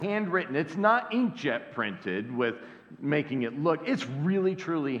handwritten. It's not inkjet printed with making it look. It's really,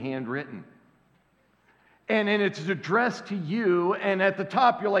 truly handwritten. And it's addressed to you, and at the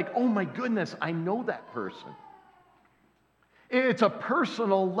top you're like, oh my goodness, I know that person. It's a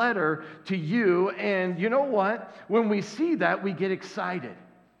personal letter to you, and you know what? When we see that, we get excited.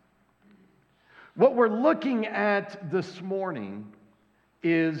 What we're looking at this morning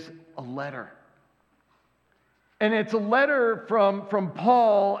is a letter. And it's a letter from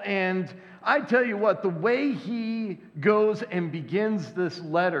Paul, and I tell you what, the way he goes and begins this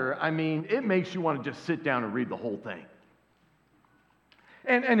letter, I mean, it makes you want to just sit down and read the whole thing.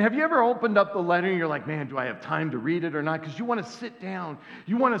 And have you ever opened up the letter and you're like, man, do I have time to read it or not? Because you want to sit down,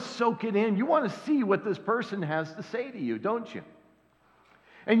 you want to soak it in, you want to see what this person has to say to you, don't you?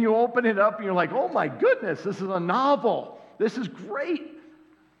 And you open it up and you're like, oh my goodness, this is a novel. This is great.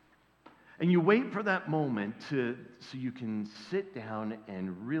 And you wait for that moment so you can sit down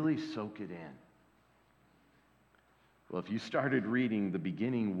and really soak it in. Well, if you started reading the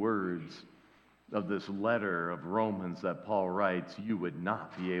beginning words of this letter of Romans that Paul writes, you would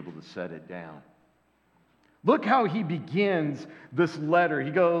not be able to set it down. Look how he begins this letter.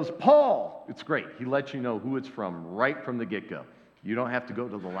 He goes, Paul, it's great. He lets you know who it's from right from the get-go. You don't have to go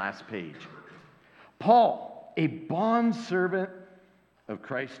to the last page. Paul, a bondservant of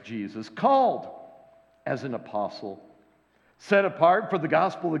Christ Jesus, called as an apostle, set apart for the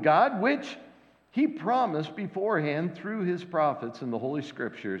gospel of God, which he promised beforehand through his prophets in the Holy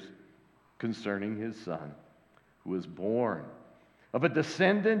Scriptures concerning his Son, who was born of a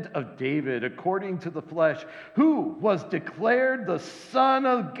descendant of David according to the flesh, who was declared the Son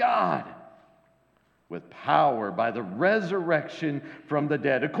of God with power by the resurrection from the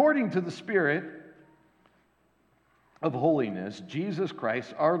dead, according to the Spirit of holiness, Jesus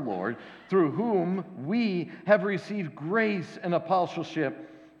Christ our Lord, through whom we have received grace and apostleship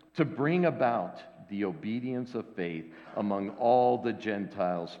to bring about the obedience of faith among all the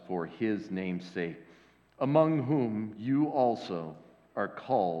Gentiles for his name's sake, among whom you also are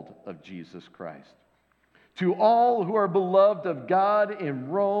called of Jesus Christ. To all who are beloved of God in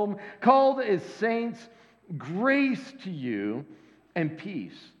Rome, called as saints, grace to you and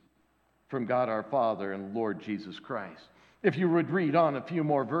peace from God our Father and Lord Jesus Christ. If you would read on a few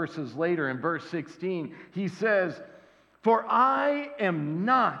more verses later, in verse 16, he says, for I am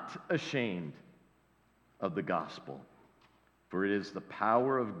not ashamed of the gospel, for it is the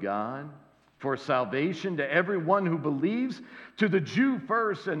power of God for salvation to everyone who believes, to the Jew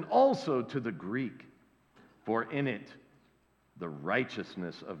first and also to the Greek. For in it the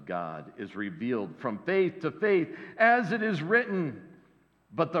righteousness of God is revealed from faith to faith, as it is written,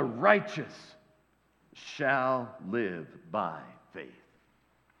 but the righteous shall live by faith.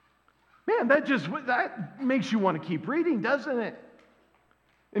 Man, that makes you want to keep reading, doesn't it?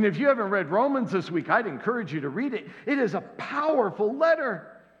 And if you haven't read Romans this week, I'd encourage you to read it. It is a powerful letter.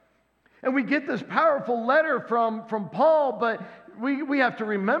 And we get this powerful letter from Paul, but we have to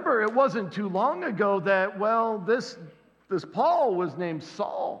remember it wasn't too long ago that, well, this Paul was named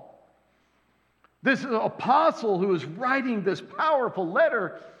Saul. This apostle who is writing this powerful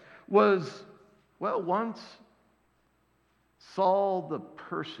letter was, well, once Saul the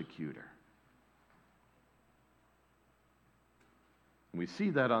persecutor. We see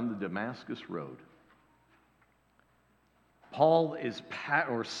that on the Damascus Road. Paul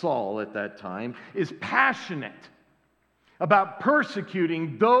or Saul at that time, is passionate about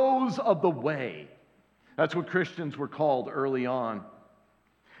persecuting those of the way. That's what Christians were called early on.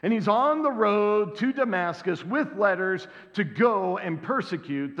 And he's on the road to Damascus with letters to go and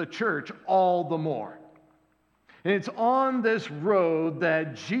persecute the church all the more. And it's on this road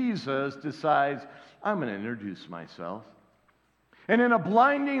that Jesus decides, I'm going to introduce myself. And in a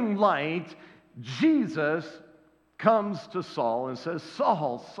blinding light, Jesus comes to Saul and says,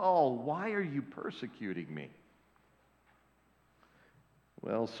 Saul, Saul, why are you persecuting me?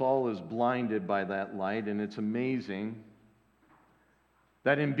 Well, Saul is blinded by that light, and it's amazing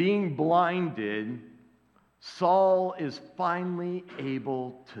that in being blinded, Saul is finally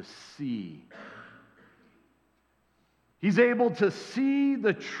able to see. He's able to see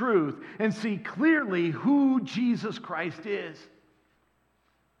the truth and see clearly who Jesus Christ is,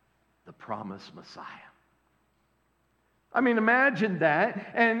 the promised Messiah. I mean, imagine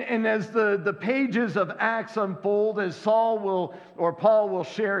that. And as the pages of Acts unfold, as Paul will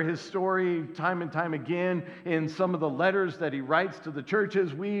share his story time and time again in some of the letters that he writes to the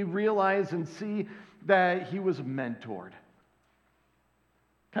churches, we realize and see that he was mentored.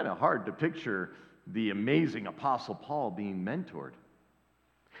 Kind of hard to picture the amazing Apostle Paul being mentored.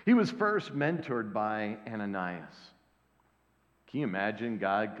 He was first mentored by Ananias. Can you imagine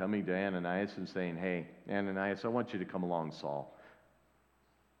God coming to Ananias and saying, hey, Ananias, I want you to come along Saul.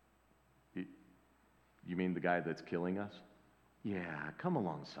 You mean the guy that's killing us? Yeah, come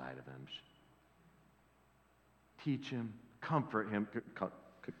alongside of him. Teach him, comfort him.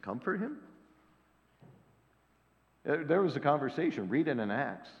 Comfort him? There was a conversation, read it in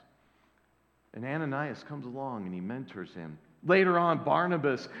Acts. And Ananias comes along and he mentors him. Later on,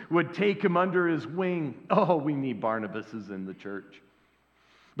 Barnabas would take him under his wing. Oh, we need Barnabases in the church.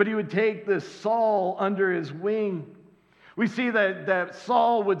 But he would take this Saul under his wing. We see that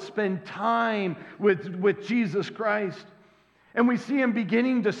Saul would spend time with Jesus Christ. And we see him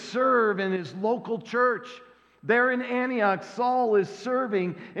beginning to serve in his local church. There in Antioch, Saul is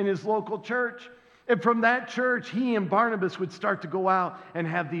serving in his local church. And from that church, he and Barnabas would start to go out and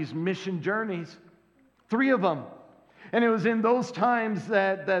have these mission journeys. 3 of them. And it was in those times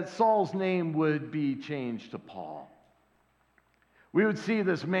that Saul's name would be changed to Paul. We would see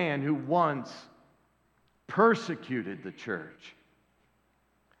this man who once persecuted the church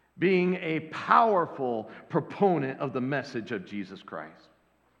being a powerful proponent of the message of Jesus Christ.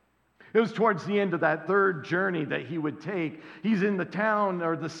 It was towards the end of that 3rd journey that he would take. He's in the town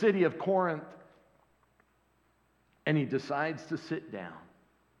or the city of Corinth, and he decides to sit down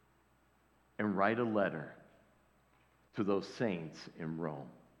and write a letter to those saints in Rome.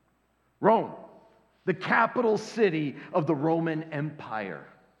 Rome, the capital city of the Roman Empire.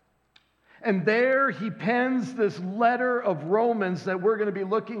 And there he pens this letter of Romans that we're going to be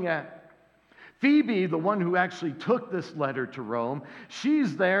looking at. Phoebe, the one who actually took this letter to Rome,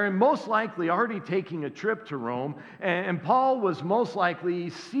 she's there and most likely already taking a trip to Rome. And Paul was most likely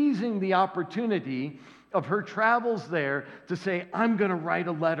seizing the opportunity of her travels there to say, I'm going to write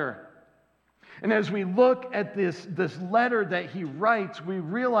a letter. And as we look at this letter that he writes, we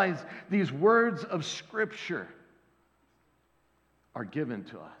realize these words of Scripture are given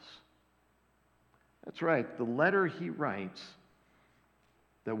to us. That's right, the letter he writes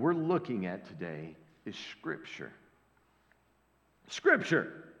that we're looking at today is Scripture.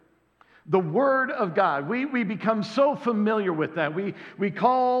 Scripture, the Word of God. We become so familiar with that. We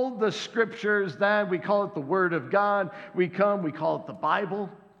call the Scriptures that. We call it the Word of God. We call it the Bible.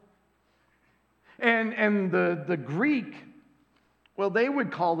 And the Greek, well, they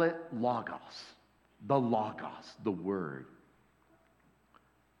would call it logos, the Word.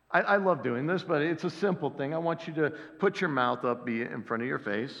 I love doing this, but it's a simple thing. I want you to put your mouth up in front of your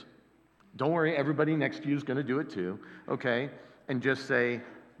face. Don't worry, everybody next to you is going to do it too, okay? And just say,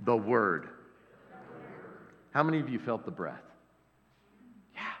 the Word. How many of you felt the breath?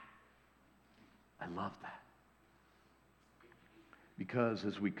 Yeah. I love that. Because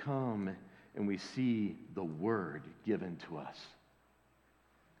as we come and we see the Word given to us,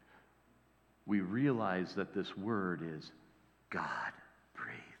 we realize that this Word is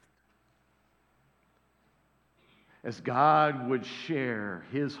God-breathed. As God would share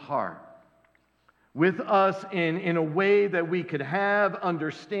His heart with us in a way that we could have,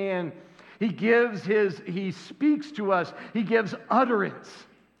 understand, He speaks to us, He gives utterance,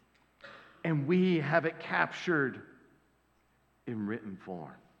 and we have it captured in written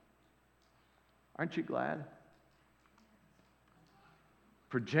form. Aren't you glad?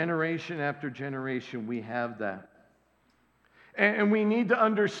 For generation after generation, we have that. And we need to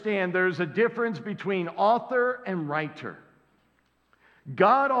understand there's a difference between author and writer.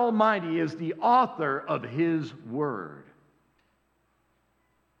 God Almighty is the author of His Word.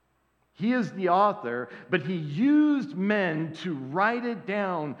 He is the author, but He used men to write it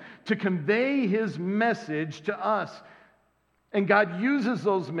down, to convey His message to us. And God uses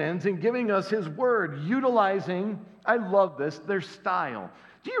those men in giving us His Word, utilizing, I love this, their style.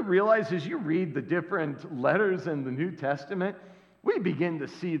 Do you realize as you read the different letters in the New Testament, we begin to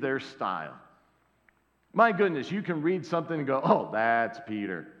see their style? My goodness, you can read something and go, oh, that's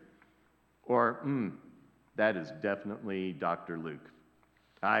Peter. Or, that is definitely Dr. Luke.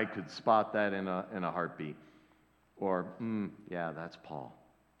 I could spot that in a heartbeat. Or, yeah, that's Paul.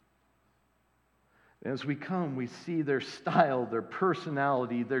 As we come, we see their style, their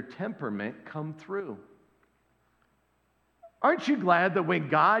personality, their temperament come through. Aren't you glad that when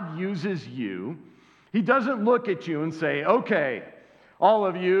God uses you, He doesn't look at you and say, okay, all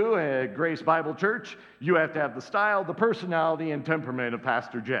of you at Grace Bible Church, you have to have the style, the personality, and temperament of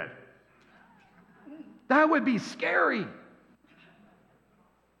Pastor Jed. That would be scary.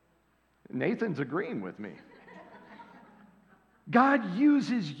 Nathan's agreeing with me. God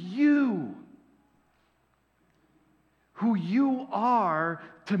uses you, who you are,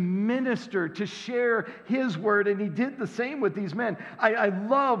 to minister, to share His Word, and He did the same with these men. I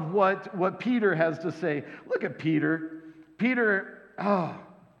love what Peter has to say. Look at Peter. Peter,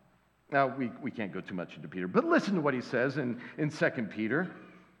 now we can't go too much into Peter, but listen to what he says in 2 Peter.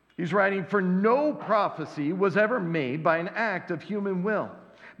 He's writing, "For no prophecy was ever made by an act of human will,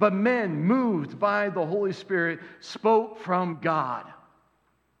 but men moved by the Holy Spirit spoke from God."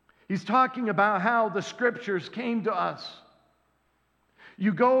 He's talking about how the scriptures came to us.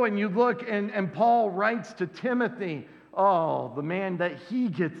 You go and you look, and Paul writes to Timothy, the man that he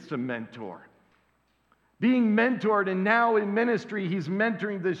gets to mentor. Being mentored, and now in ministry, he's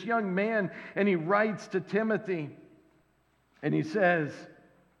mentoring this young man, and he writes to Timothy, and he says,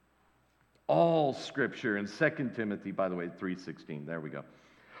 all Scripture, in 2 Timothy, by the way, 3:16, there we go.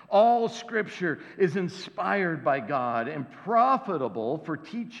 All Scripture is inspired by God and profitable for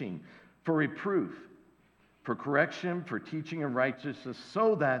teaching, for reproof, for correction, for teaching in righteousness,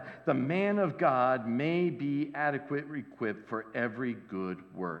 so that the man of God may be adequately equipped for every good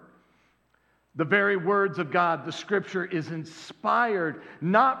work. The very words of God, the Scripture, is inspired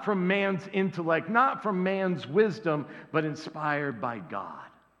not from man's intellect, not from man's wisdom, but inspired by God.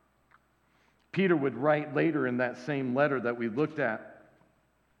 Peter would write later in that same letter that we looked at,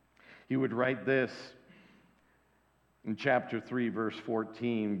 he would write this in chapter 3, verse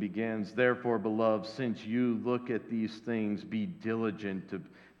 14, begins, "Therefore, beloved, since you look at these things, be diligent to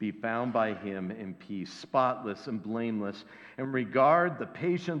be found by him in peace, spotless and blameless, and regard the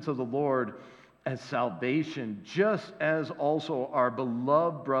patience of the Lord as salvation, just as also our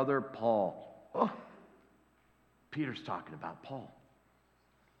beloved brother Paul." Peter's talking about Paul.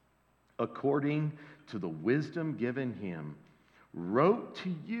 "According to the wisdom given him, wrote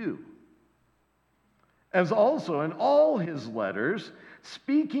to you, as also in all his letters,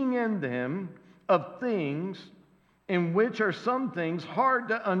 speaking in them of things in which are some things hard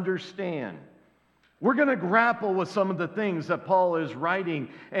to understand." We're going to grapple with some of the things that Paul is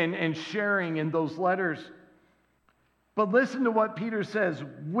writing and sharing in those letters. But listen to what Peter says,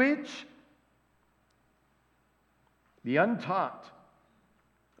 which the untaught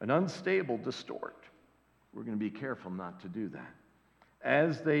and unstable distort. We're going to be careful not to do that,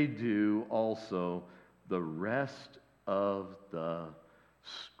 as they do also the rest of the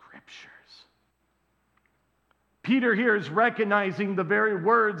Scriptures. Peter here is recognizing the very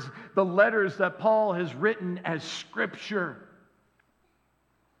words, the letters that Paul has written as Scripture.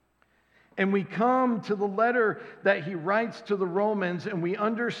 And we come to the letter that he writes to the Romans, and we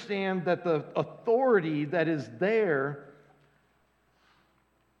understand that the authority that is there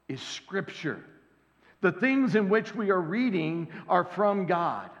is Scripture. The things in which we are reading are from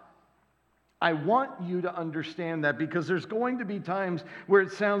God. I want you to understand that, because there's going to be times where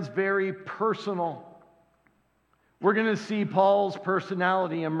it sounds very personal. We're going to see Paul's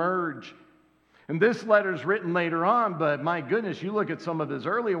personality emerge. And this letter's written later on, but my goodness, you look at some of his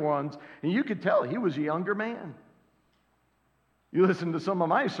early ones, and you could tell he was a younger man. You listen to some of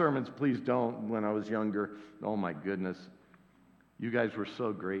my sermons, please don't, when I was younger. Oh my goodness. You guys were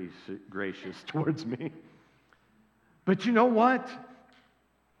so gracious towards me. But you know what?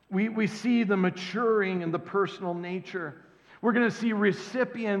 We see the maturing and the personal nature. We're going to see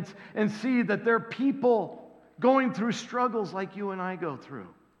recipients and see that they're people going through struggles like you and I go through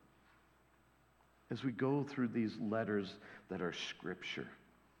as we go through these letters that are Scripture,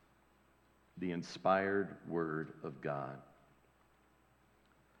 the inspired Word of God.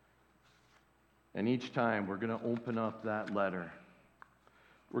 And each time we're going to open up that letter,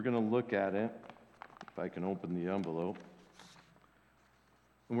 we're going to look at it, if I can open the envelope,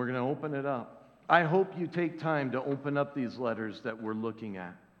 and we're going to open it up. I hope you take time to open up these letters that we're looking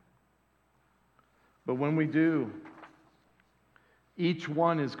at. But when we do, each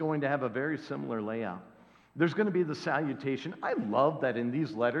one is going to have a very similar layout. There's going to be the salutation. I love that in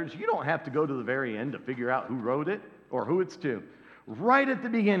these letters, you don't have to go to the very end to figure out who wrote it or who it's to. Right at the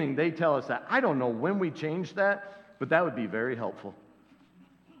beginning, they tell us that. I don't know when we changed that, but that would be very helpful.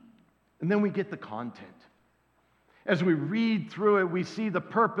 And then we get the content. As we read through it, we see the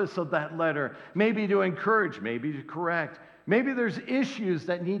purpose of that letter, maybe to encourage, maybe to correct. Maybe there's issues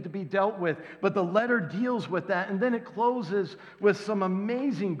that need to be dealt with, but the letter deals with that, and then it closes with some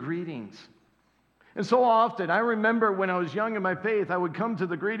amazing greetings. And so often, I remember when I was young in my faith, I would come to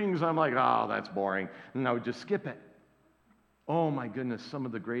the greetings, and I'm like, oh, that's boring, and I would just skip it. Oh my goodness, some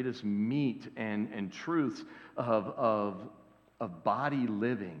of the greatest meat and truths of body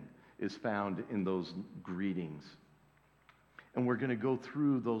living is found in those greetings. And we're going to go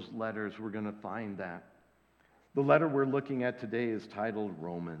through those letters. We're going to find that. The letter we're looking at today is titled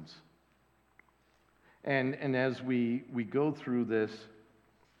Romans. And as we go through this,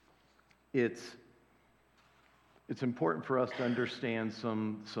 it's important for us to understand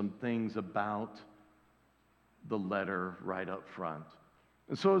some things about the letter right up front.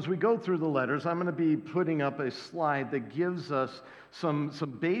 And so as we go through the letters, I'm going to be putting up a slide that gives us some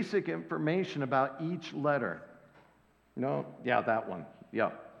basic information about each letter. No? Yeah, that one. Yeah.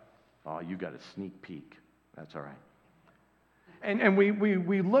 Oh, you got a sneak peek. That's all right. And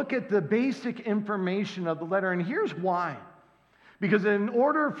we look at the basic information of the letter, and here's why. Because in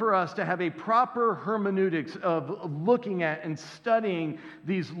order for us to have a proper hermeneutics of looking at and studying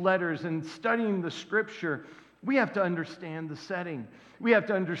these letters and studying the Scripture, we have to understand the setting. We have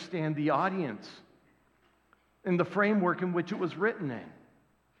to understand the audience and the framework in which it was written in.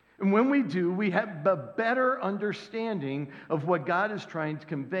 And when we do, we have a better understanding of what God is trying to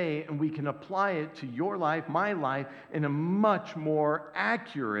convey, and we can apply it to your life, my life, in a much more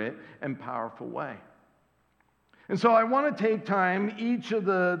accurate and powerful way. And so I want to take time each of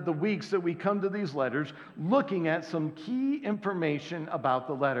the weeks that we come to these letters looking at some key information about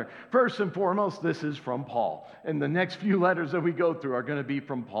the letter. First and foremost, this is from Paul. And the next few letters that we go through are going to be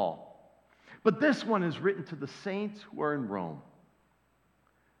from Paul. But this one is written to the saints who are in Rome.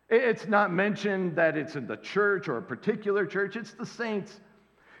 It's not mentioned that it's in the church or a particular church. It's the saints.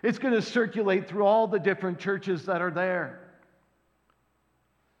 It's going to circulate through all the different churches that are there.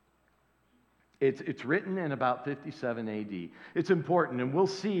 It's written in about 57 AD. It's important, and we'll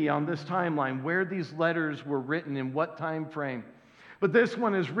see on this timeline where these letters were written in what time frame. But this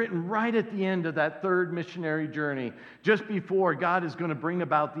one is written right at the end of that third missionary journey, just before God is going to bring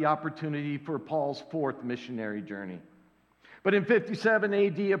about the opportunity for Paul's fourth missionary journey. But in 57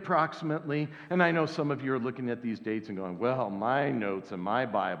 AD approximately, and I know some of you are looking at these dates and going, well, my notes in my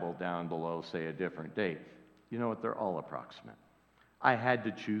Bible down below say a different date. You know what? They're all approximate. I had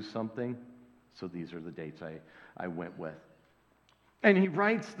to choose something, so these are the dates I went with. And he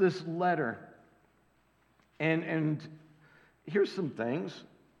writes this letter, and here's some things.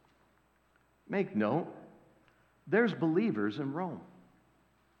 Make note, there's believers in Rome.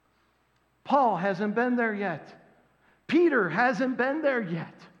 Paul hasn't been there yet. Peter hasn't been there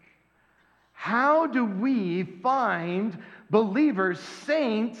yet. How do we find believers,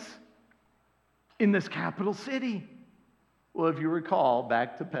 saints, in this capital city? Well, if you recall,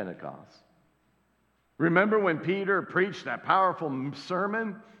 back to Pentecost. Remember when Peter preached that powerful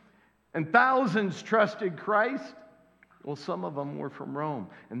sermon and thousands trusted Christ? Well, some of them were from Rome,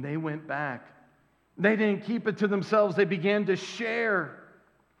 and they went back. They didn't keep it to themselves. They began to share.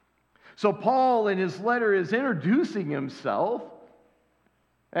 So Paul in his letter is introducing himself,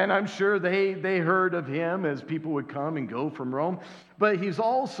 and I'm sure they heard of him as people would come and go from Rome, but he's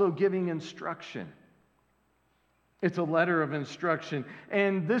also giving instruction. It's a letter of instruction,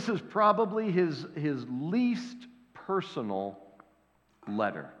 and this is probably his least personal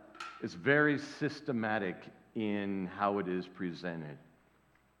letter. It's very systematic in how it is presented,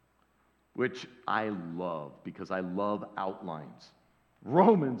 which I love because I love outlines.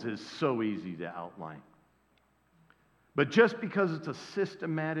 Romans is so easy to outline. But just because it's a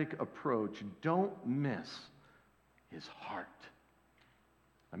systematic approach, don't miss his heart.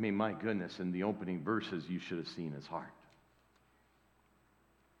 I mean, my goodness, in the opening verses, you should have seen his heart.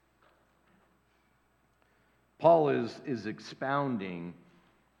 Paul is expounding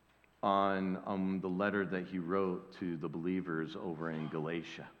on the letter that he wrote to the believers over in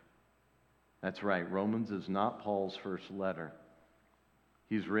Galatia. That's right, Romans is not Paul's first letter.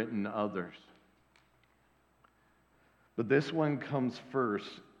 He's written others. But this one comes first,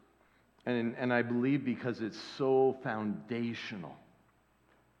 and I believe because it's so foundational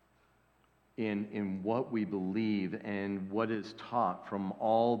in what we believe and what is taught from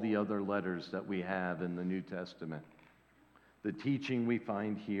all the other letters that we have in the New Testament. The teaching we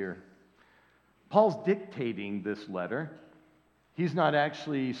find here. Paul's dictating this letter. He's not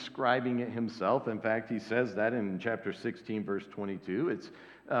actually scribing it himself. In fact, he says that in chapter 16, verse 22. It's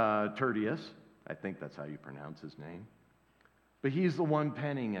Tertius. I think that's how you pronounce his name. But he's the one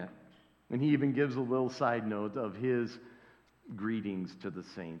penning it. And he even gives a little side note of his greetings to the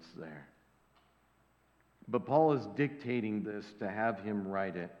saints there. But Paul is dictating this to have him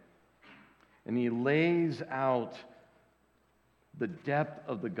write it. And he lays out the depth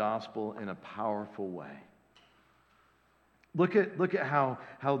of the gospel in a powerful way. Look at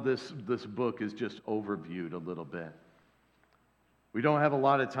how this book is just overviewed a little bit. We don't have a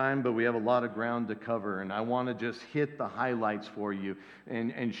lot of time, but we have a lot of ground to cover, and I want to just hit the highlights for you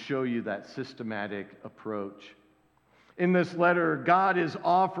and show you that systematic approach. In this letter, God is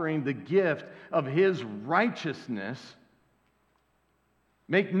offering the gift of his righteousness.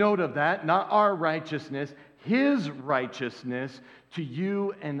 Make note of that, not our righteousness, his righteousness to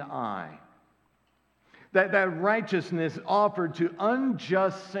you and I. That righteousness offered to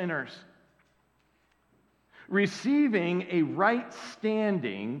unjust sinners. receiving a right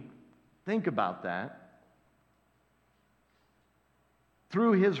standing, think about that.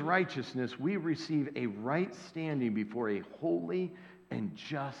 Through his righteousness, we receive a right standing before a holy and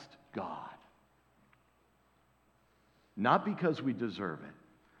just God. Not because we deserve it,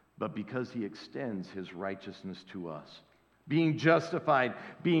 but because he extends his righteousness to us. Being justified,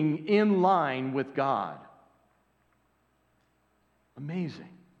 being in line with God. Amazing.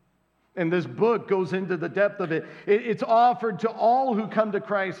 And this book goes into the depth of it. It's offered to all who come to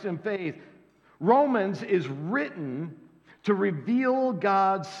Christ in faith. Romans is written to reveal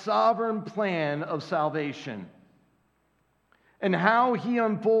God's sovereign plan of salvation and how he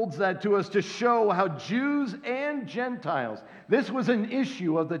unfolds that to us to show how Jews and Gentiles, this was an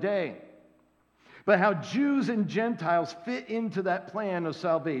issue of the day, but how Jews and Gentiles fit into that plan of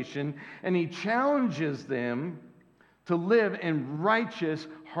salvation, and he challenges them to live in righteous,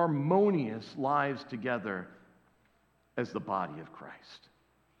 harmonious lives together as the body of Christ.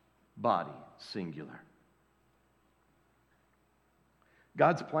 Body, singular.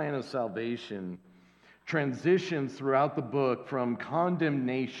 God's plan of salvation transitions throughout the book from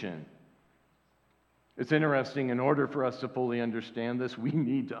condemnation. It's interesting, in order for us to fully understand this, we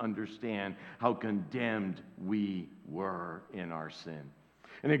need to understand how condemned we were in our sin.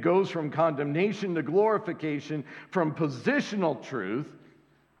 And it goes from condemnation to glorification, from positional truth,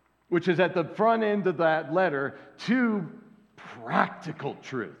 which is at the front end of that letter, to practical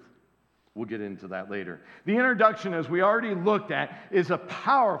truth. We'll get into that later. The introduction, as we already looked at, is a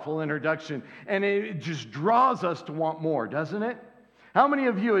powerful introduction, and it just draws us to want more, doesn't it? How many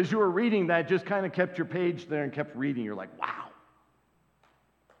of you, as you were reading that, just kind of kept your page there and kept reading? You're like, wow,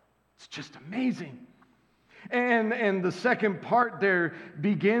 it's just amazing. And the second part there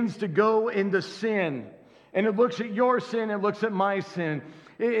begins to go into sin, and it looks at your sin, it looks at my sin.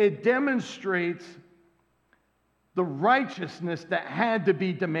 It demonstrates the righteousness that had to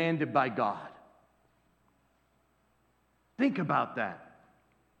be demanded by God. Think about that.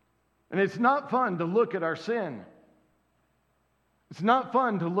 And it's not fun to look at our sin. It's not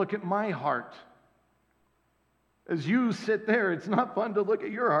fun to look at my heart. As you sit there, it's not fun to look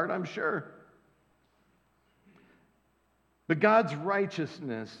at your heart, I'm sure. But God's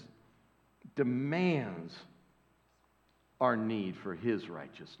righteousness demands our need for his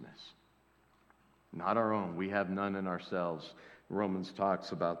righteousness. Not our own. We have none in ourselves. Romans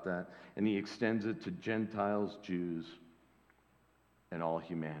talks about that. And he extends it to Gentiles, Jews, and all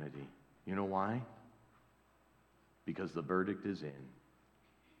humanity. You know why? Because the verdict is in.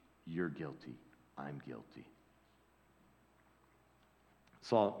 You're guilty. I'm guilty.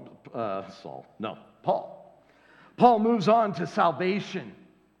 Paul moves on to salvation,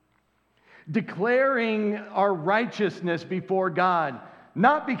 declaring our righteousness before God.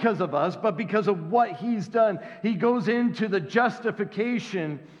 Not because of us, but because of what he's done. He goes into the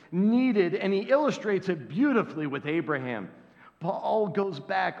justification needed, and he illustrates it beautifully with Abraham. Paul goes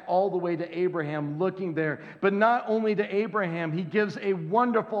back all the way to Abraham looking there. But not only to Abraham, he gives a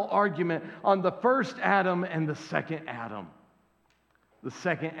wonderful argument on the first Adam and the second Adam. The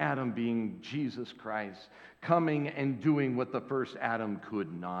second Adam being Jesus Christ, coming and doing what the first Adam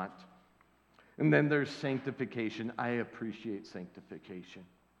could not. And then there's sanctification. I appreciate sanctification.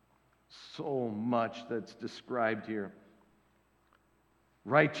 So much that's described here.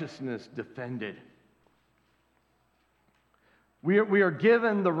 Righteousness defended. We are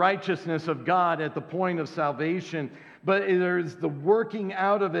given the righteousness of God at the point of salvation, but there's the working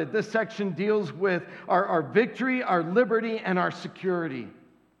out of it. This section deals with our victory, our liberty, and our security.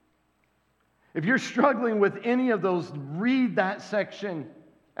 If you're struggling with any of those, read that section.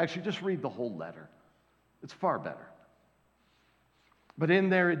 Actually, just read the whole letter. It's far better. But in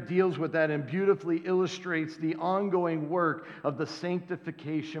there, it deals with that and beautifully illustrates the ongoing work of the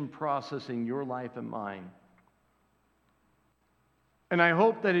sanctification process in your life and mine. And I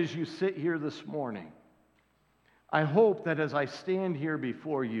hope that as you sit here this morning, I hope that as I stand here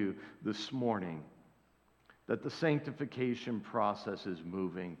before you this morning, that the sanctification process is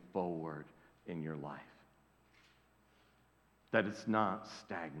moving forward in your life. That it's not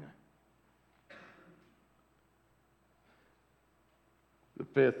stagnant. The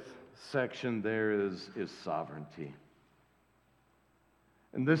fifth section there is sovereignty.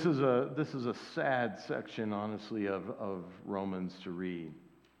 And this is a sad section, honestly, of Romans to read.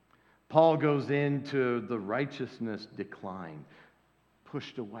 Paul goes into the righteousness decline,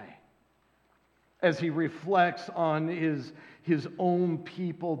 pushed away, as he reflects on his own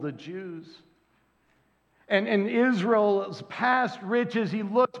people, the Jews. And Israel's past riches, he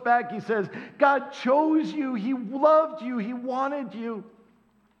looks back, he says, God chose you, he loved you, he wanted you.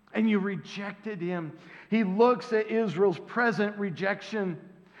 and you rejected him. He looks at Israel's present rejection,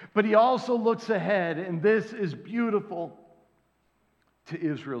 but he also looks ahead, and this is beautiful, to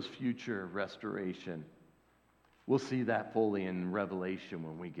Israel's future restoration. We'll see that fully in Revelation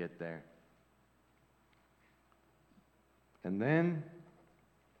when we get there. And then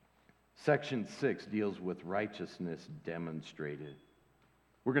section 6 deals with righteousness demonstrated.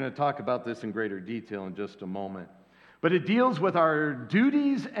 We're going to talk about this in greater detail in just a moment. But it deals with our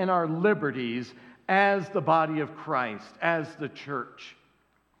duties and our liberties as the body of Christ, as the church.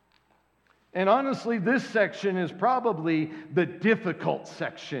 And honestly, this section is probably the difficult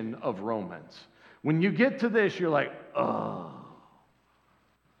section of Romans. When you get to this, you're like, oh,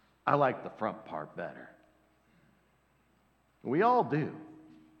 I like the front part better. We all do.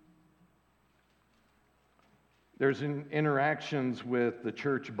 There's interactions with the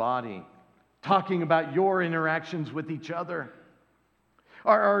church body, talking about your interactions with each other,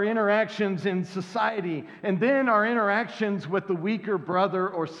 our interactions in society, and then our interactions with the weaker brother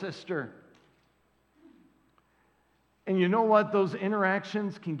or sister. And you know what? Those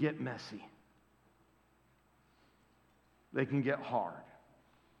interactions can get messy. They can get hard.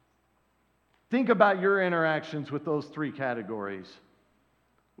 Think about your interactions with those three categories: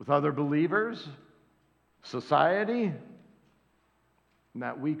 with other believers, society, and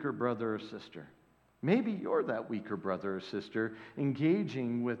that weaker brother or sister. Maybe you're that weaker brother or sister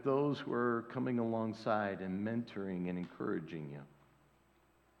engaging with those who are coming alongside and mentoring and encouraging you.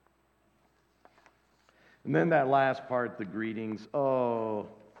 And then that last part, the greetings. Oh,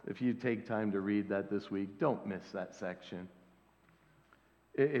 if you take time to read that this week, don't miss that section.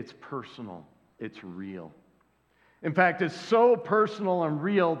 It's personal. It's real. In fact, it's so personal and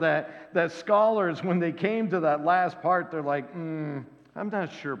real that scholars, when they came to that last part, they're like, I'm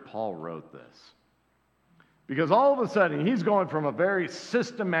not sure Paul wrote this. Because all of a sudden, he's going from a very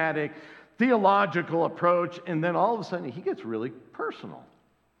systematic, theological approach, and then all of a sudden, he gets really personal.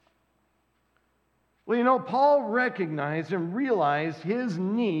 Well, you know, Paul recognized and realized his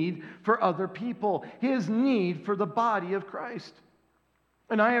need for other people, his need for the body of Christ.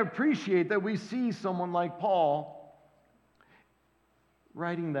 And I appreciate that we see someone like Paul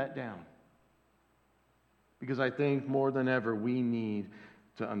writing that down. Because I think more than ever we need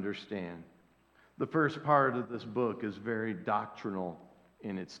to understand. The first part of this book is very doctrinal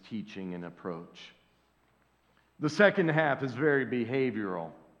in its teaching and approach. The second half is very behavioral.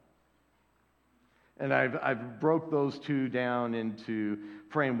 And I've broke those two down into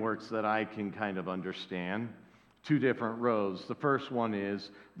frameworks that I can kind of understand. Two different roads. The first one is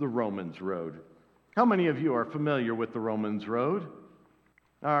the Romans Road. How many of you are familiar with the Romans Road?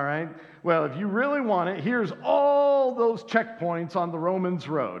 All right. Well, if you really want it, here's all those checkpoints on the Romans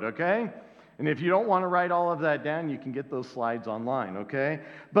Road, okay? And if you don't want to write all of that down, you can get those slides online, okay?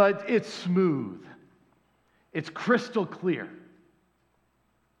 But it's smooth. It's crystal clear.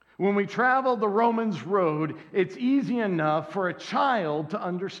 When we travel the Romans Road, it's easy enough for a child to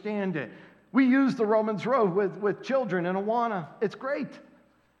understand it. We use the Romans Road with children in Awana. It's great.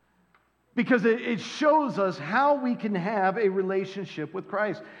 Because it shows us how we can have a relationship with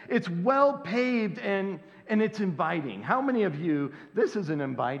Christ. It's well paved and it's inviting. How many of you, this is an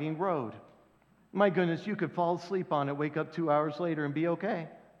inviting road? My goodness, you could fall asleep on it, wake up 2 hours later and be okay.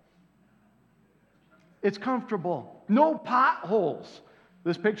 It's comfortable. No potholes.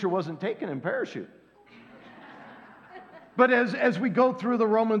 This picture wasn't taken in parachute. But as we go through the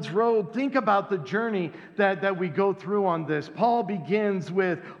Romans Road, think about the journey that we go through on this. Paul begins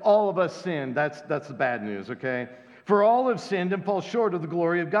with all of us sin. That's the bad news, okay? For all have sinned and fall short of the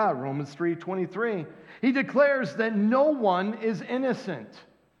glory of God, Romans 3:23. He declares that no one is innocent.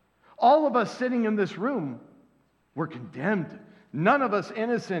 All of us sitting in this room, we're condemned. None of us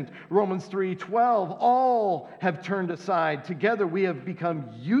innocent, Romans 3:12. All have turned aside. Together we have become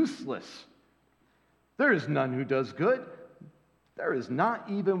useless. There is none who does good. There is not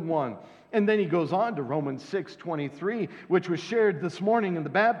even one. And then he goes on to Romans 6:23, which was shared this morning in the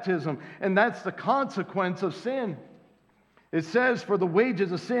baptism, and that's the consequence of sin. It says, for the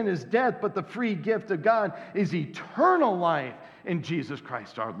wages of sin is death, but the free gift of God is eternal life in Jesus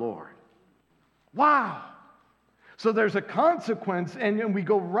Christ our Lord. Wow! So there's a consequence, and we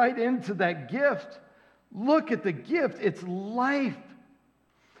go right into that gift. Look at the gift. It's life.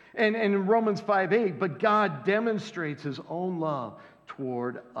 And in Romans 5:8, but God demonstrates his own love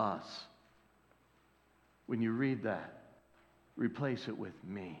toward us. When you read that, replace it with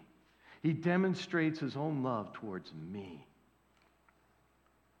me. He demonstrates his own love towards me.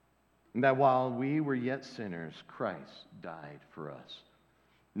 And that while we were yet sinners, Christ died for us.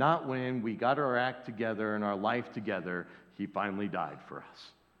 Not when we got our act together and our life together, he finally died for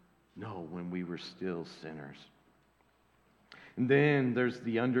us. No, when we were still sinners. And then there's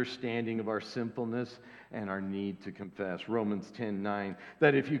the understanding of our sinfulness and our need to confess. Romans 10:9,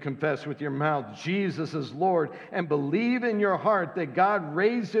 that if you confess with your mouth Jesus is Lord and believe in your heart that God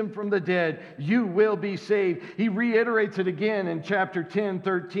raised him from the dead, you will be saved. He reiterates it again in chapter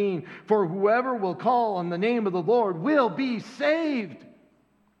 10:13, for whoever will call on the name of the Lord will be saved.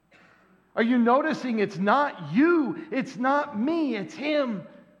 Are you noticing it's not you, it's not me, it's him.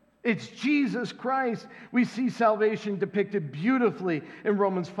 It's Jesus Christ. We see salvation depicted beautifully in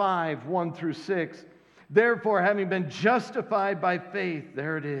Romans 5:1-6. Therefore, having been justified by faith,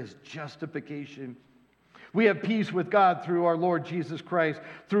 there it is, justification. We have peace with God through our Lord Jesus Christ,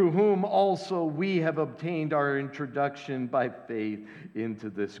 through whom also we have obtained our introduction by faith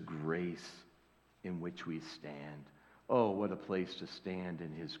into this grace in which we stand. Oh, what a place to stand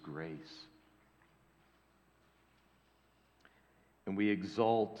in his grace. And we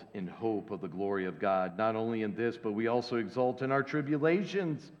exult in hope of the glory of God. Not only in this, but we also exult in our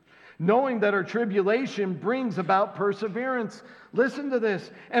tribulations, knowing that our tribulation brings about perseverance. Listen to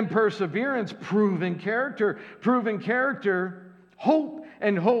this. And perseverance, proven character. Proven character, hope.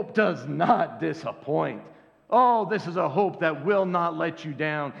 And hope does not disappoint. Oh, this is a hope that will not let you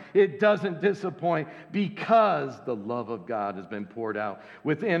down. It doesn't disappoint because the love of God has been poured out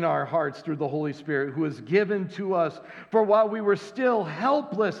within our hearts through the Holy Spirit who is given to us. For while we were still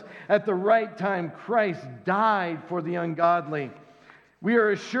helpless, at the right time, Christ died for the ungodly. We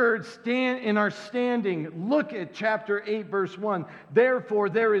are assured in our standing. Look at chapter 8, verse 1. Therefore,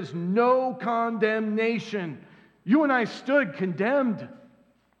 there is no condemnation. You and I stood condemned.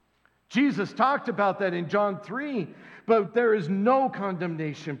 Jesus talked about that in John 3, but there is no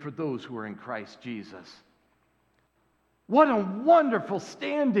condemnation for those who are in Christ Jesus. What a wonderful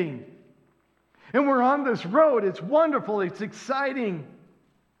standing. And we're on this road. It's wonderful. It's exciting.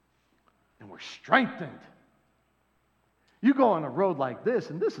 And we're strengthened. You go on a road like this,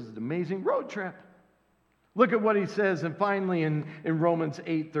 and this is an amazing road trip. Look at what he says, and finally in Romans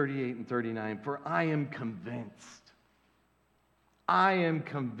 8:38-39, for I am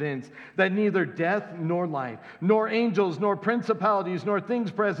convinced that neither death nor life, nor angels, nor principalities, nor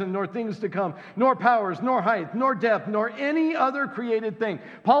things present, nor things to come, nor powers, nor height, nor depth, nor any other created thing.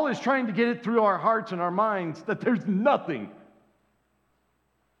 Paul is trying to get it through our hearts and our minds that there's nothing.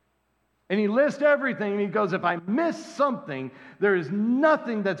 And he lists everything, and he goes, if I miss something, there is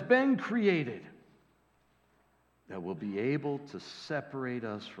nothing that's been created that will be able to separate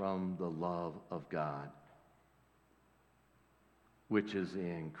us from the love of God, which is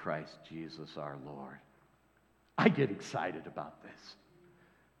in Christ Jesus our Lord. I get excited about this.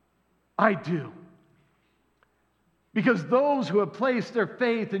 I do. Because those who have placed their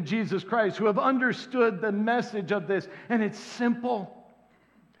faith in Jesus Christ, who have understood the message of this, and it's simple.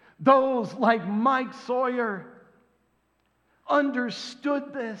 Those like Mike Sawyer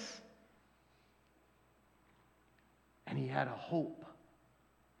understood this. And he had a hope.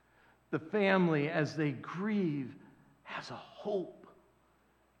 The family, as they grieve, has a hope.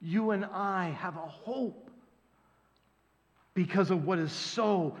 You and I have a hope because of what is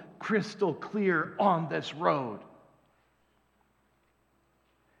so crystal clear on this road.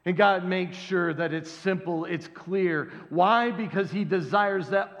 And God makes sure that it's simple, it's clear. Why? Because he desires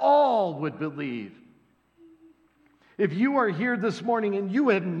that all would believe. If you are here this morning and you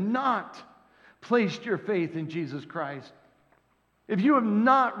have not placed your faith in Jesus Christ, if you have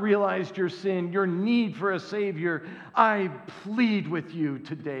not realized your sin, your need for a Savior, I plead with you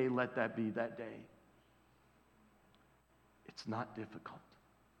today, let that be that day. It's not difficult.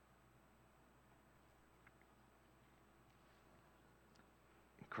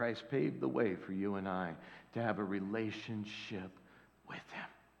 Christ paved the way for you and I to have a relationship with him.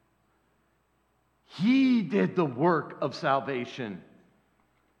 He did the work of salvation.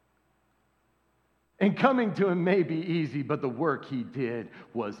 And coming to him may be easy, but the work he did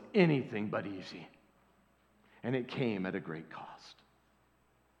was anything but easy. And it came at a great cost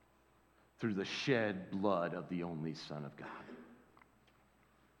through the shed blood of the only Son of God.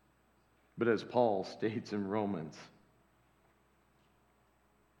 But as Paul states in Romans,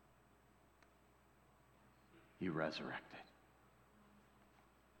 he resurrected.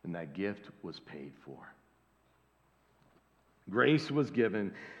 And that gift was paid for. Grace was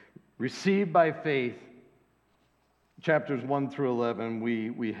given, received by faith. Chapters 1-11,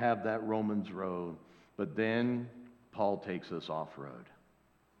 we have that Romans road. But then Paul takes us off-road.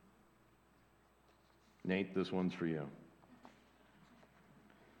 Nate, this one's for you.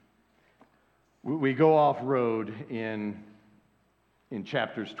 We go off-road in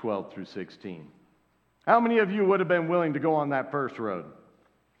chapters 12-16. How many of you would have been willing to go on that first road?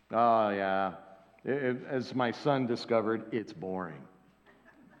 Oh, yeah. As my son discovered, it's boring.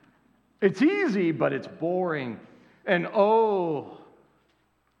 It's easy, but it's boring. And oh,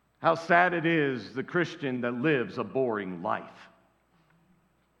 how sad it is, the Christian that lives a boring life.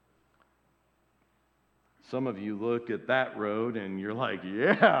 Some of you look at that road and you're like,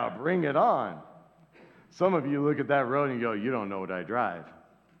 yeah, bring it on. Some of you look at that road and you go, you don't know what I drive.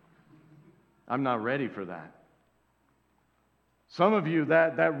 I'm not ready for that. Some of you,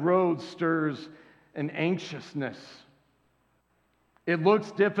 that road stirs an anxiousness. It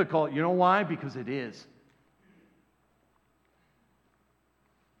looks difficult. You know why? Because it is.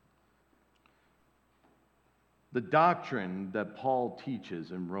 The doctrine that Paul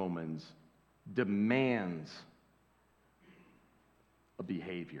teaches in Romans demands a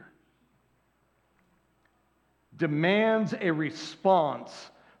behavior, demands a response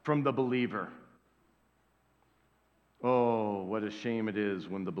from the believer. Oh, what a shame it is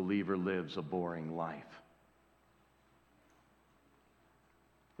when the believer lives a boring life.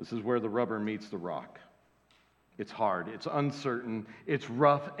 This is where the rubber meets the rock. It's hard, it's uncertain, it's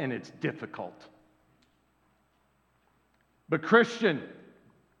rough, and it's difficult. But Christian,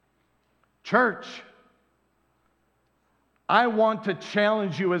 church, I want to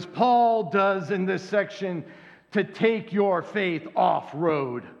challenge you, as Paul does in this section, to take your faith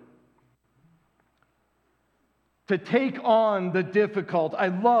off-road. To take on the difficult. I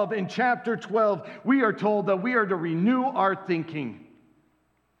love in chapter 12, we are told that we are to renew our thinking,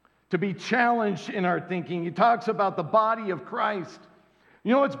 to be challenged in our thinking. He talks about the body of Christ.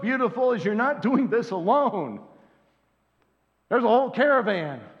 You know what's beautiful is you're not doing this alone. There's a whole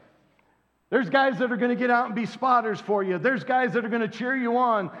caravan. There's guys that are going to get out and be spotters for you. There's guys that are going to cheer you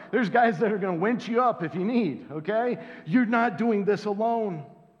on. There's guys that are going to winch you up if you need, okay? You're not doing this alone.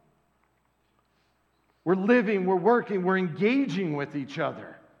 We're living, we're working, we're engaging with each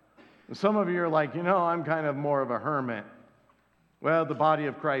other. And some of you are like, I'm kind of more of a hermit. Well, the body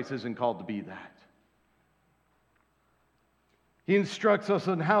of Christ isn't called to be that. He instructs us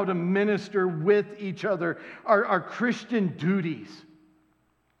on how to minister with each other, our Christian duties.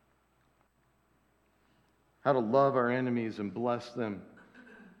 How to love our enemies and bless them.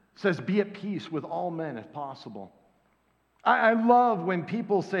 It says, be at peace with all men if possible. I love when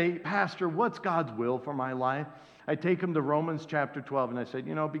people say, Pastor, what's God's will for my life? I take them to Romans chapter 12 and I say,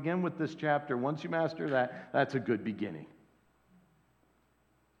 begin with this chapter. Once you master that, that's a good beginning.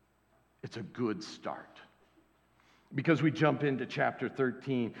 It's a good start. Because we jump into chapter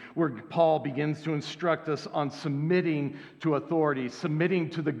 13, where Paul begins to instruct us on submitting to authorities, submitting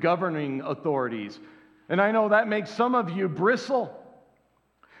to the governing authorities. And I know that makes some of you bristle.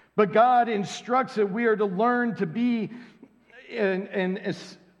 But God instructs that we are to learn to be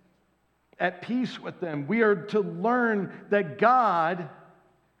at peace with them. We are to learn that God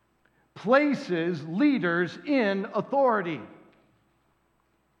places leaders in authority.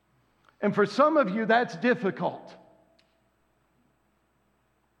 And for some of you, that's difficult.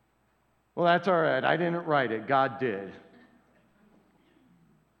 Well, that's all right. I didn't write it. God did.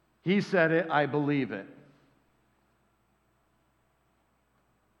 He said it. I believe it.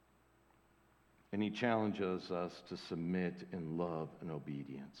 And He challenges us to submit in love and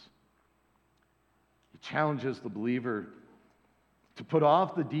obedience. He challenges the believer to put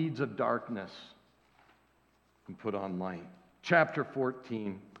off the deeds of darkness and put on light. Chapter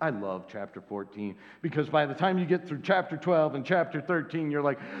 14. I love chapter 14 because by the time you get through chapter 12 and chapter 13, you're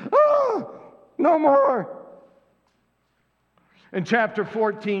like, no more. And chapter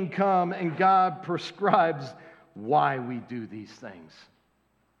 14 come and God prescribes why we do these things.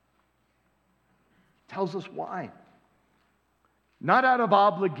 Tells us why. Not out of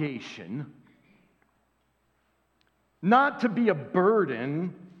obligation, not to be a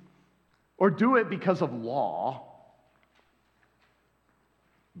burden or do it because of law,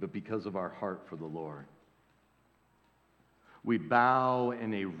 but because of our heart for the Lord. We bow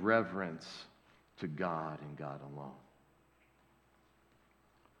in a reverence to God and God alone.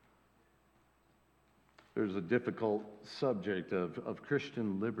 There's a difficult subject of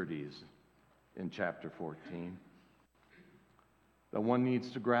Christian liberties in chapter 14 that one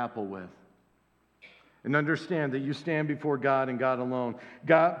needs to grapple with. And understand that you stand before God and God alone.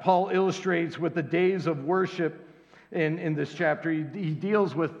 Paul illustrates with the days of worship in this chapter. He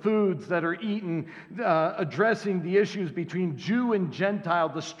deals with foods that are eaten, addressing the issues between Jew and Gentile,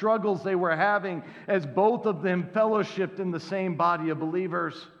 the struggles they were having as both of them fellowshipped in the same body of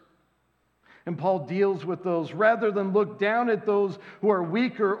believers. And Paul deals with those rather than look down at those who are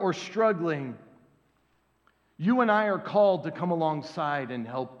weaker or struggling. You and I are called to come alongside and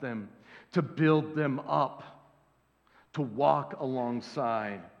help them, to build them up, to walk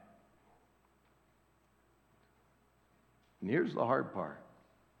alongside. And here's the hard part.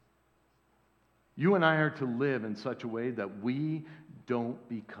 You and I are to live in such a way that we don't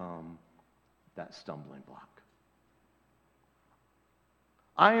become that stumbling block.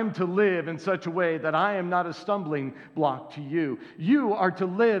 I am to live in such a way that I am not a stumbling block to you. You are to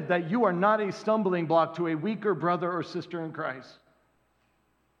live that you are not a stumbling block to a weaker brother or sister in Christ,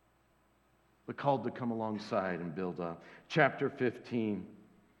 but called to come alongside and build up. Chapter 15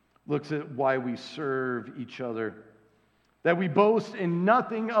 looks at why we serve each other, that we boast in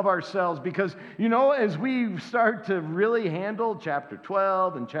nothing of ourselves, because, as we start to really handle chapter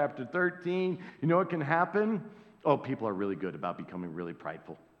 12 and chapter 13, what can happen? Oh, people are really good about becoming really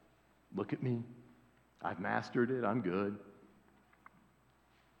prideful. Look at me. I've mastered it. I'm good.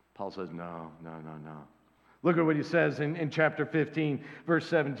 Paul says, no. Look at what he says in chapter 15, verse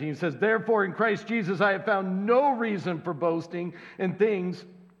 17. He says, therefore, in Christ Jesus, I have found no reason for boasting in things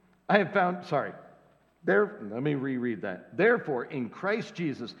let me reread that. Therefore, in Christ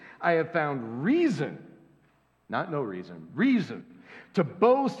Jesus, I have found reason, not no reason, reason to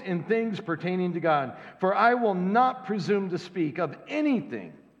boast in things pertaining to God. For I will not presume to speak of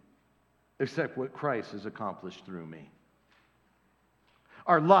anything except what Christ has accomplished through me.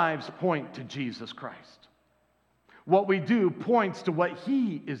 Our lives point to Jesus Christ. What we do points to what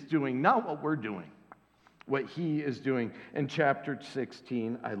He is doing, not what we're doing. What He is doing. In chapter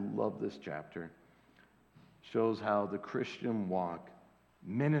 16, I love this chapter, shows how the Christian walk,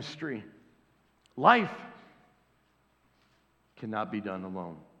 ministry, life cannot be done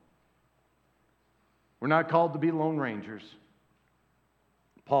alone. We're not called to be lone rangers.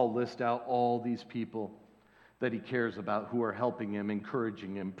 Paul lists out all these people that he cares about who are helping him,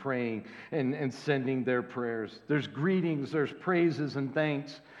 encouraging him, praying, and sending their prayers. There's greetings, there's praises and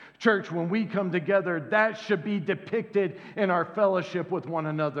thanks. Church, when we come together, that should be depicted in our fellowship with one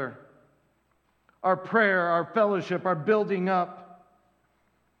another. Our prayer, our fellowship, our building up.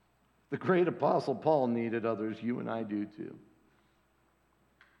 The great apostle Paul needed others. You and I do too.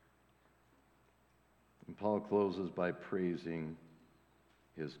 And Paul closes by praising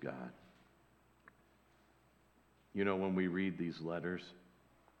his God. When we read these letters,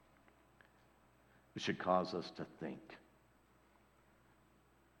 it should cause us to think.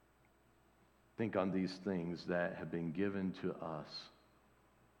 Think on these things that have been given to us,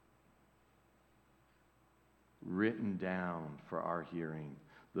 written down for our hearing,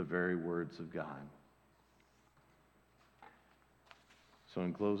 the very words of God. So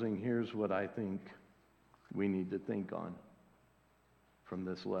in closing, here's what I think we need to think on from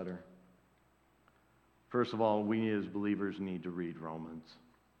this letter. First of all, we as believers need to read Romans.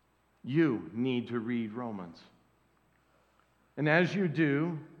 You need to read Romans. And as you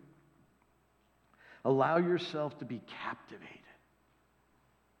do, allow yourself to be captivated,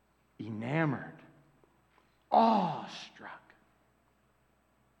 enamored, awestruck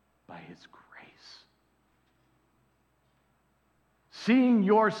by His grace. Seeing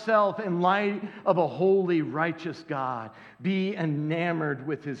yourself in light of a holy, righteous God, be enamored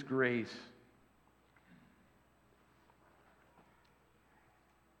with His grace.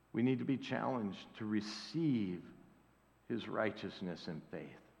 We need to be challenged to receive His righteousness in faith.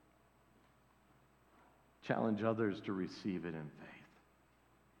 Challenge others to receive it in faith.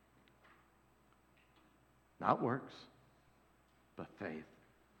 Not works, but faith.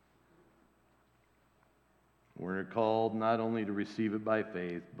 We're called not only to receive it by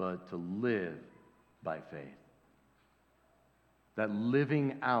faith, but to live by faith. That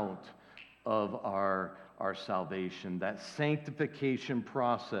living out of our salvation, that sanctification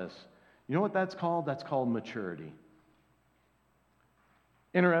process. You know what that's called? That's called maturity.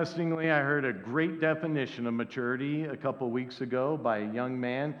 Interestingly, I heard a great definition of maturity a couple weeks ago by a young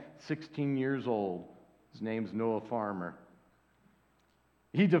man, 16 years old. His name's Noah Farmer.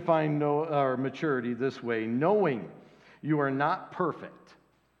 He defined maturity this way: knowing you are not perfect,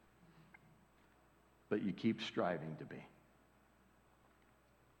 but you keep striving to be.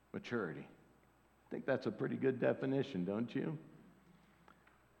 Maturity. I think that's a pretty good definition, don't you?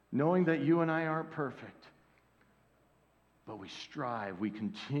 Knowing that you and I aren't perfect, but we strive, we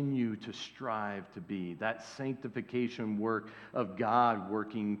continue to strive to be. That sanctification work of God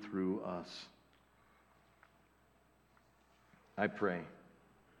working through us. I pray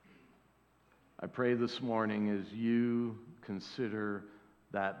this morning as you consider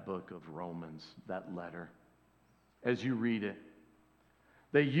that book of Romans, that letter, as you read it,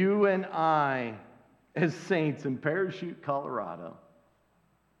 that you and I, as saints in Parachute, Colorado,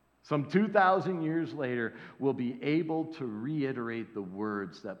 some 2,000 years later, will be able to reiterate the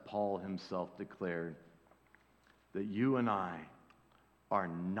words that Paul himself declared, that you and I are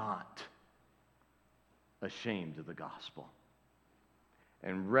not ashamed of the gospel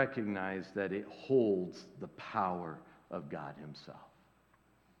and recognize that it holds the power of God himself.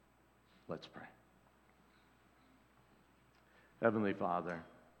 Let's pray. Heavenly Father,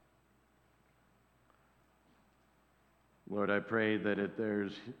 Lord, I pray that if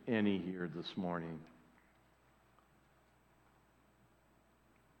there's any here this morning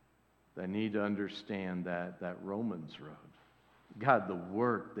that need to understand that Romans road, God, the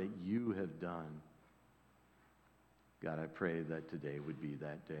work that you have done, God, I pray that today would be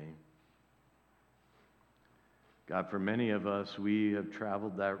that day. God, for many of us, we have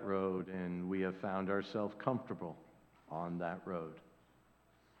traveled that road and we have found ourselves comfortable on that road.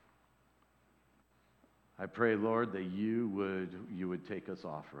 I pray, Lord, that you would take us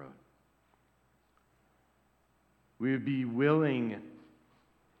off-road. We would be willing,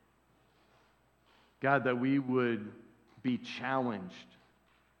 God, that we would be challenged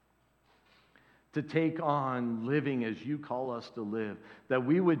to take on living as you call us to live, that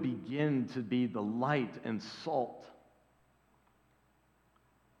we would begin to be the light and salt,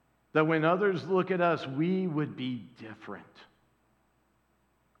 that when others look at us, we would be different.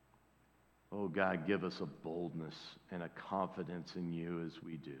 Oh, God, give us a boldness and a confidence in you as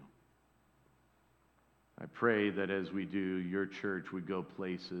we do. I pray that as we do, your church would go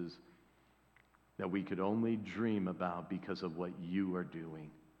places that we could only dream about because of what you are doing.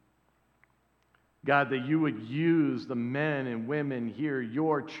 God, that you would use the men and women here,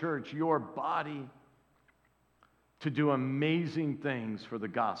 your church, your body, to do amazing things for the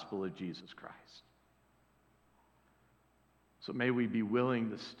gospel of Jesus Christ. So may we be willing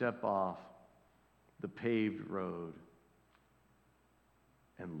to step off the paved road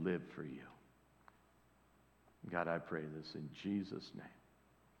and live for you. God, I pray this in Jesus'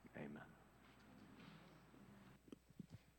 name. Amen.